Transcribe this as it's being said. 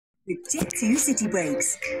with Tip 2 City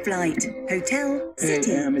Breaks. Flight, hotel,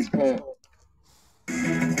 city. Hey, Miss Paul.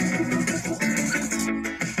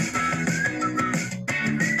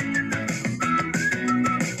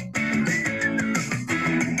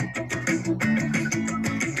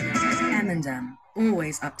 Eminem,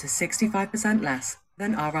 always up to 65% less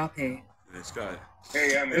than RRP. Let's go.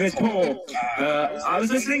 Hey, Miss Paul. I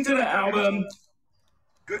was listening to the album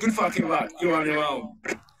Good Fucking Luck, You're On Your Own.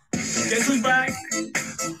 Guess who's back?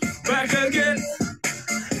 Back again.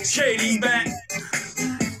 Shady's back.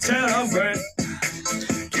 Tell her friend.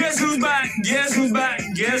 Guess who's back? Guess who's back?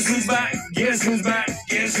 Guess who's back? Guess who's back?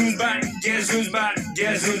 Guess who's back? Guess who's back?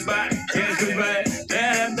 Guess who's back? Guess who's back?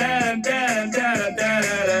 Da da da da da da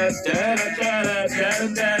da da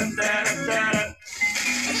da da da.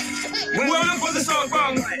 Well, look for the song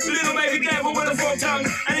wrong. Little baby devil with a forked tongue,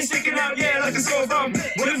 and it's sticking out, yeah, like a sore thumb.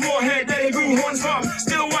 With a forehead that he grew horns from.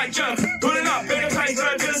 Still white jump, pulling up in a place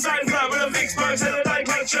to the side floor with a fixed box and a light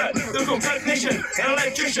white shirt. Local technician, an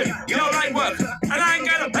electrician, you know light work. And I ain't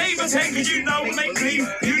got a paper take, cause you know make me.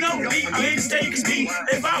 You know me, I'm here to stay, cause me.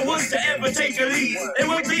 If I was to ever take a lead, it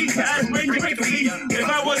would be as when you make a lead. If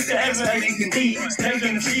I was to ever take a lead,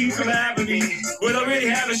 taking the key from Avenue. Would I really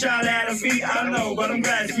have a shot at a feet? I don't know, but I'm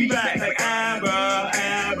glad to be back. Like abracadabra.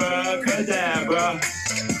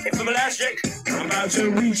 If I'm elastic, I'm about to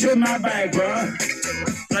reach in my bag, bruh.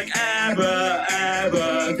 Like abracadabra.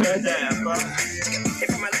 If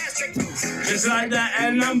I'm elastic, just like that,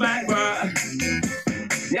 and I'm back, bruh.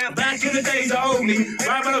 Now back in the days of only,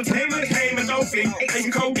 Robert O'Taylor came as Opie. Take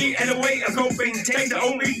a Kobe and a weight of coping. Take the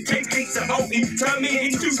only, take cakes of Opie. Turn me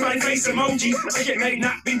into smiley face emoji. My shit may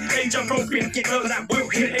not be age appropriate. Get over that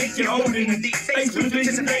work, hit 8-year-old in the deep face with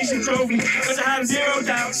participation trophy. But I have zero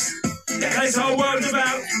doubts that this whole world's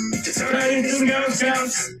about. Just turn into some Girl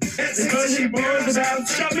Scouts. It's the pussy boys about.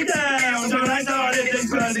 Shut me down. So when I started this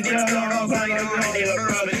pussy girl off like a regular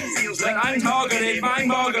brother. Like I'm targeted,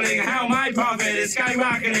 mind-boggling, how my pocket is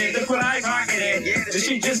skyrocketing. Look what I pocketed. The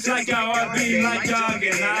shit just like how I've been like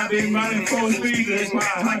jogging. I've been running full speed this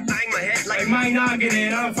while. Like my noggin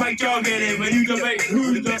in, I'll fight jogging in. When you debate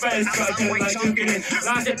who's the best, fucking like looking in.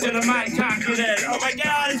 Last it to the mic, cocking it. Oh my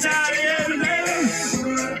God, it's out of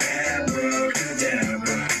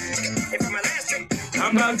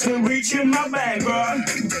I'm about to reach in my bag, bro. I'm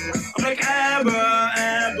like abracadabra.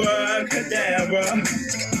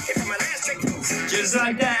 Just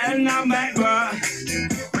like that, and I'm back, bro.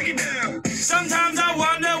 Break it down. Sometimes I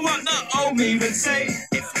wonder what the old me would say.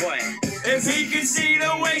 If he could see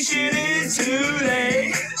the way shit is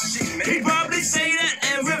today, he'd probably say that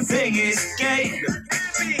everything is gay.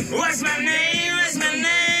 What's my name? What's my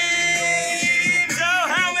name? So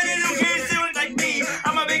how many little kids do it like me?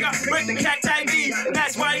 I'm a bigger break the cacti bee.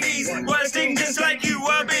 That's why these words sting just like you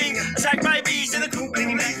were being attacked by bees in the coop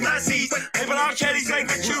and make my seeds. People are Sheddy's make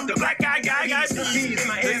the chew. The black guys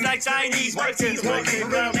it's like Chinese workers walking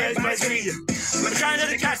around as my street. I'm trying to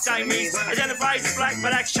the cat Siamese identifies as black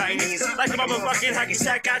but acts Chinese. Like a motherfucking hacky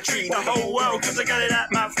sack I treat the whole world cause I got it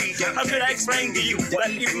at my feet. How could I explain to you that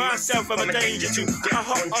even myself I'm a danger to? I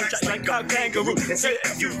hop on track like a kangaroo and say a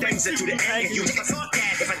few things that you didn't hang you.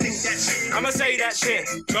 I'ma say that shit.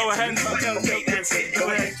 Go ahead and take that shit. Go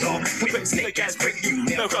ahead, talk. Quick, slick ass prick you.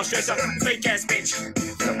 No cross dresser, fake ass bitch.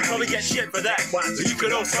 Probably get shit for that. You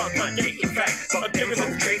could all suck my dick, in fact. But I'm giving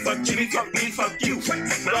them straight. Fuck Jimmy, fuck me, fuck you.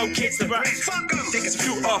 Blow kids the rap. Take a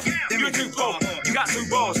shoot off. You're too poor. You got two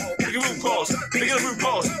balls. Bigger root balls. Bigger root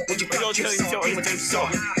balls. Would you put on telling you what you saw?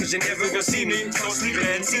 Cause you're never gonna see me. Don't sleep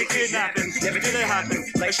in. See a kidnapping. Never did it happen.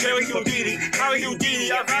 Like Sherry Houdini. Harry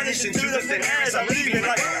Houdini. I vanished into the thin airs. I'm leaving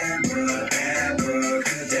like.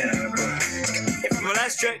 Well,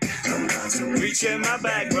 that's trick. Reach in my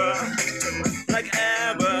bag, bro. Like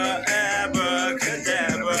abracadabra.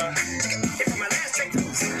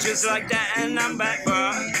 Just like that, and I'm back,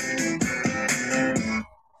 bro.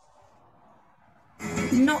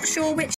 Not sure which